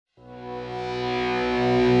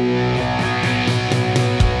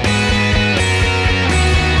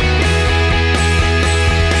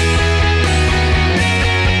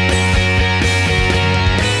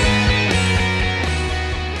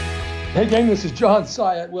gang, this is John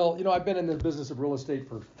Syatt. Well, I've been in the business of real estate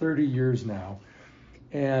for 30 years now,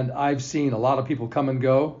 and I've seen a lot of people come and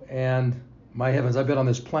go, and my heavens, I've been on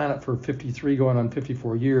this planet for 53 going on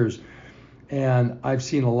 54 years, and I've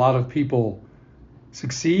seen a lot of people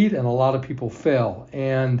succeed and a lot of people fail.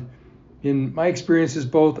 And in my experiences,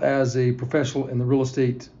 both as a professional in the real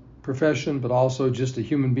estate profession, but also just a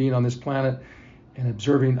human being on this planet and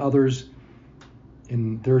observing others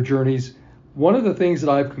in their journeys, one of the things that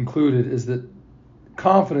I've concluded is that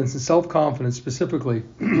confidence and self-confidence specifically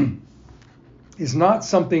is not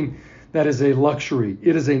something that is a luxury.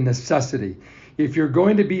 It is a necessity. If you're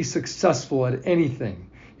going to be successful at anything,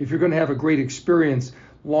 if you're going to have a great experience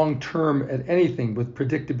long-term at anything with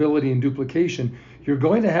predictability and duplication, you're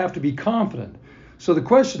going to have to be confident. So the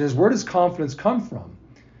question is, where does confidence come from?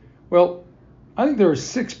 Well, I think there are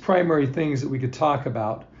 6 primary things that we could talk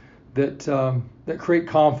about that create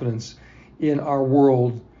confidence in our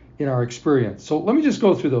world, in our experience. So let me just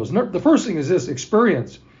go through those. The first thing is this: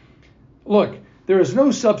 experience. Look, there is no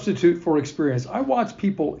substitute for experience. I watch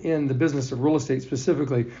people in the business of real estate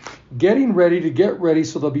specifically getting ready to get ready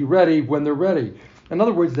so they'll be ready when they're ready. In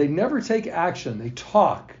other words, they never take action. They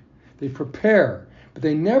talk, they prepare, but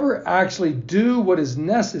they never actually do what is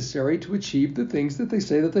necessary to achieve the things that they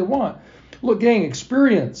say that they want. Look, gang,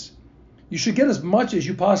 experience. You should get as much as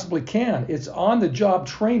you possibly can. It's on-the-job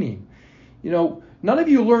training. None of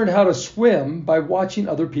you learned how to swim by watching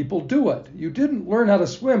other people do it. You didn't learn how to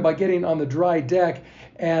swim by getting on the dry deck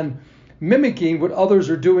and mimicking what others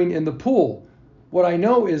are doing in the pool. What I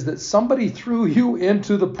know is that somebody threw you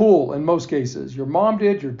into the pool in most cases. Your mom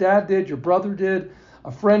did, your dad did, your brother did,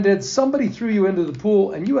 a friend did. Somebody threw you into the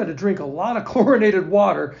pool and you had to drink a lot of chlorinated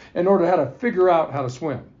water in order to figure out how to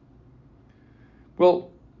swim. Well,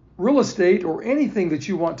 real estate or anything that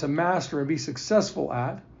you want to master and be successful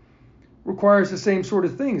at requires the same sort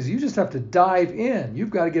of things. You just have to dive in.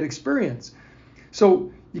 You've got to get experience.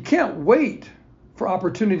 So you can't wait for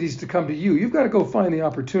opportunities to come to you. You've got to go find the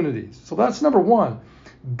opportunities. So that's number 1.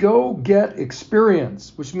 Go get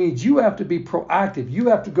experience, which means you have to be proactive. You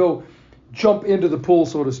have to go jump into the pool,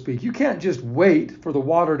 so to speak. You can't just wait for the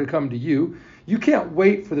water to come to you. You can't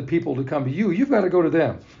wait for the people to come to you. You've got to go to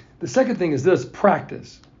them. The second thing is this: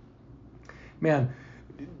 practice. Man,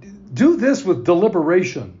 do this with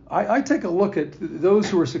deliberation. I take a look at those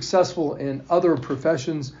who are successful in other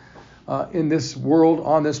professions in this world,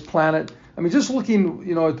 on this planet. I mean, just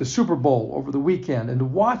looking, at the Super Bowl over the weekend and to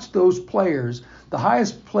watch those players, the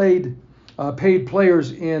highest paid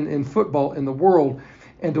players in football in the world,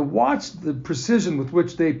 and to watch the precision with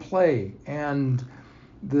which they play and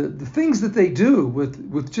the things that they do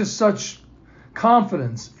with just such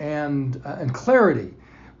confidence and clarity.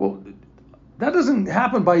 Well, that doesn't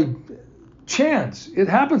happen by chance. It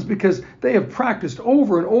happens because they have practiced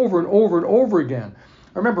over and over and over and over again.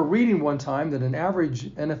 I remember reading one time that an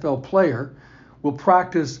average NFL player will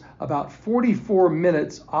practice about 44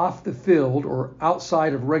 minutes off the field or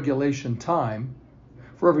outside of regulation time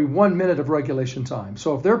for every 1 minute of regulation time.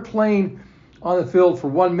 So if they're playing on the field for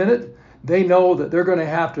 1 minute, they know that they're going to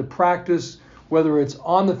have to practice, whether it's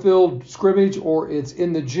on the field scrimmage or it's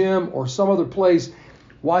in the gym or some other place,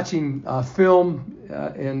 watching film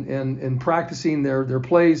and practicing their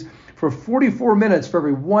plays for 44 minutes for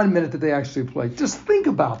every 1 minute that they actually play. Just think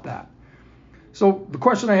about that. So the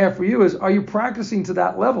question I have for you is, are you practicing to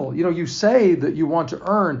that level? You say that you want to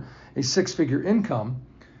earn a 6-figure income,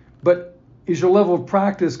 but is your level of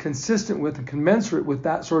practice consistent with and commensurate with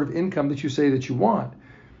that sort of income that you say that you want?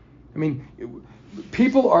 I mean,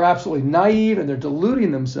 people are absolutely naive and they're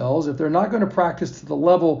deluding themselves if they're not going to practice to the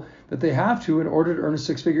level that they have to in order to earn a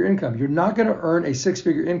 6-figure income. You're not going to earn a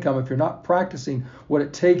 6-figure income if you're not practicing what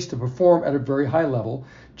it takes to perform at a very high level,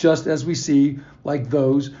 just as we see like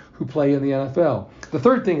those who play in the NFL. The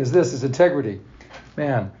third thing is integrity.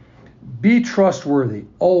 Man, be trustworthy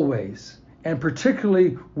always, and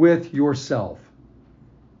particularly with yourself.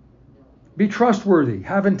 Be trustworthy,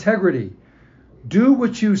 have integrity. Do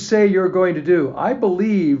what you say you're going to do. I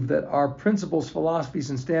believe that our principles, philosophies,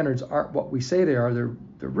 and standards aren't what we say they are. They're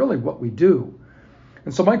really what we do.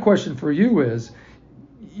 And so my question for you is,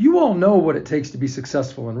 you all know what it takes to be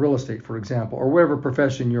successful in real estate, for example, or whatever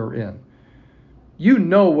profession you're in. You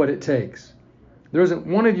know what it takes. There isn't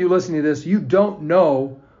one of you listening to this, you don't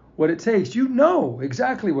know what it takes. You know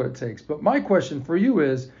exactly what it takes. But my question for you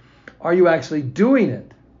is, are you actually doing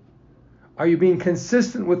it? Are you being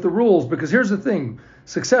consistent with the rules? Because here's the thing,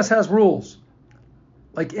 success has rules.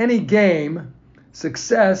 Like any game,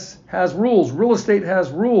 success has rules. Real estate has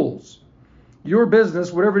rules. Your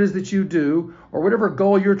business, whatever it is that you do, or whatever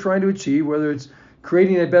goal you're trying to achieve, whether it's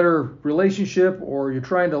creating a better relationship, or you're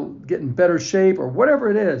trying to get in better shape, or whatever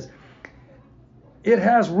it is, it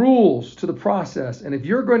has rules to the process. And if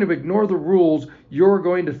you're going to ignore the rules, you're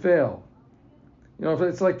going to fail. You know,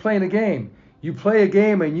 it's like playing a game. You play a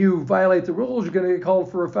game and you violate the rules, you're going to get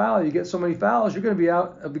called for a foul. You get so many fouls, you're going to be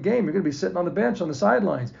out of the game. You're going to be sitting on the bench on the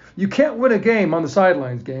sidelines. You can't win a game on the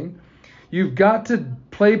sidelines, gang. You've got to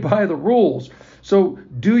play by the rules. So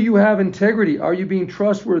do you have integrity? Are you being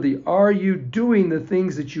trustworthy? Are you doing the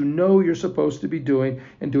things that you know you're supposed to be doing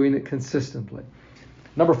and doing it consistently?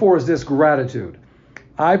 Number 4 is this: gratitude.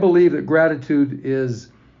 I believe that gratitude is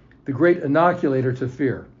the great inoculator to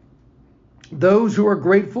fear. Those who are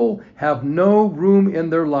grateful have no room in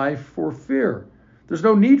their life for fear. There's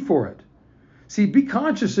no need for it. See, be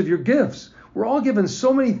conscious of your gifts. We're all given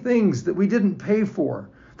so many things that we didn't pay for.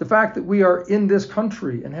 The fact that we are in this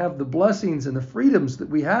country and have the blessings and the freedoms that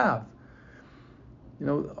we have. You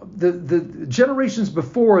know, the generations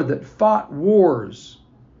before that fought wars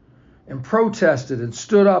and protested and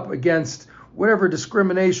stood up against whatever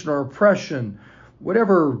discrimination or oppression,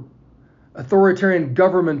 whatever authoritarian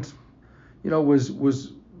government, you know,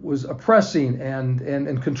 was oppressing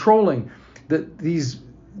and controlling, that these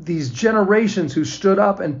generations who stood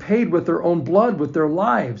up and paid with their own blood, with their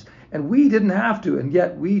lives, and we didn't have to, and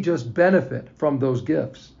yet we just benefit from those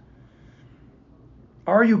gifts.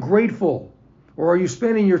 Are you grateful? Or are you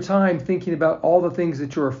spending your time thinking about all the things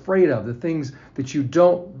that you're afraid of, the things that you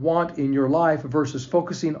don't want in your life, versus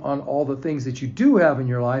focusing on all the things that you do have in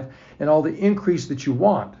your life and all the increase that you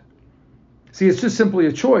want? See, it's just simply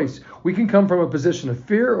a choice. We can come from a position of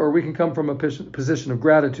fear, or we can come from a position of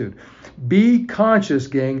gratitude. Be conscious,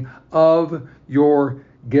 gang, of your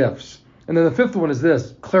gifts. And then the 5th one is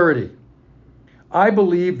this: clarity. I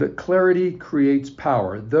believe that clarity creates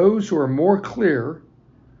power. Those who are more clear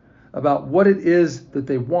about what it is that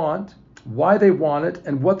they want, why they want it,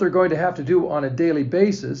 and what they're going to have to do on a daily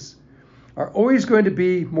basis are always going to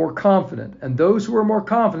be more confident. And those who are more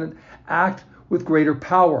confident act with greater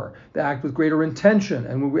power. They act with greater intention.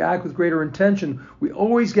 And when we act with greater intention, we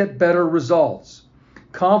always get better results.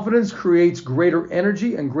 Confidence creates greater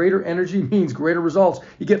energy, and greater energy means greater results.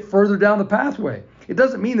 You get further down the pathway. It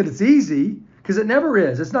doesn't mean that it's easy, because it never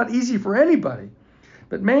is. It's not easy for anybody.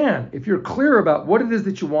 But man, if you're clear about what it is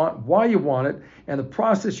that you want, why you want it, and the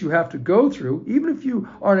process you have to go through, even if you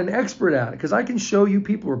aren't an expert at it, because I can show you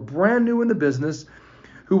people who are brand new in the business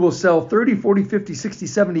who will sell 30, 40, 50, 60,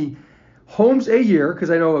 70 homes a year,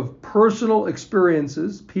 because I know of personal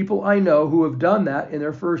experiences, people I know who have done that in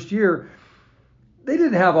their first year. They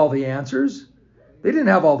didn't have all the answers. They didn't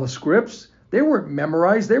have all the scripts. They weren't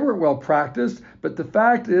memorized. They weren't well practiced. But the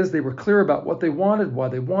fact is, they were clear about what they wanted, why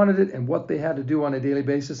they wanted it, and what they had to do on a daily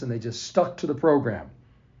basis, and they just stuck to the program.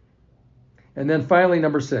 And then finally,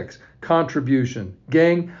 number 6, contribution.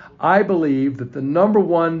 Gang, I believe that the number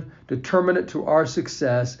one determinant to our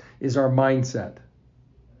success is our mindset.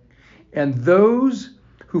 And those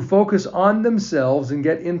who focus on themselves and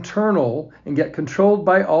get internal and get controlled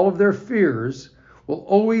by all of their fears will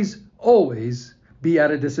always be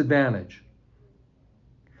at a disadvantage.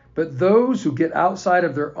 But those who get outside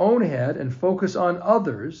of their own head and focus on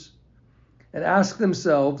others and ask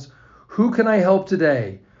themselves, who can I help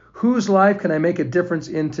today? Whose life can I make a difference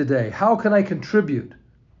in today? How can I contribute?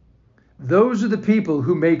 Those are the people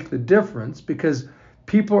who make the difference, because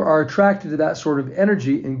people are attracted to that sort of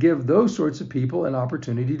energy and give those sorts of people an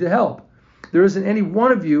opportunity to help. There isn't any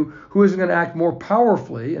one of you who isn't going to act more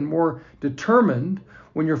powerfully and more determined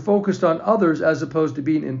when you're focused on others, as opposed to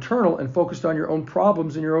being internal and focused on your own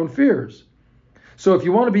problems and your own fears. So if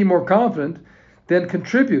you want to be more confident, then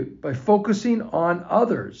contribute by focusing on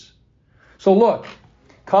others. So look,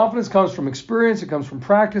 confidence comes from experience, it comes from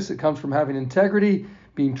practice, it comes from having integrity,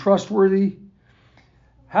 being trustworthy,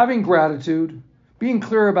 having gratitude, being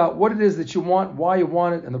clear about what it is that you want, why you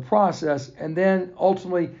want it, and the process, and then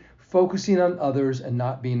ultimately focusing on others and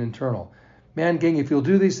not being internal. Man, gang, if you'll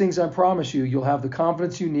do these things, I promise you, you'll have the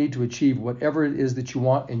confidence you need to achieve whatever it is that you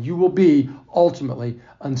want, and you will be ultimately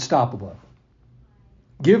unstoppable.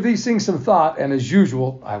 Give these things some thought, and as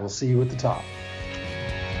usual, I will see you at the top.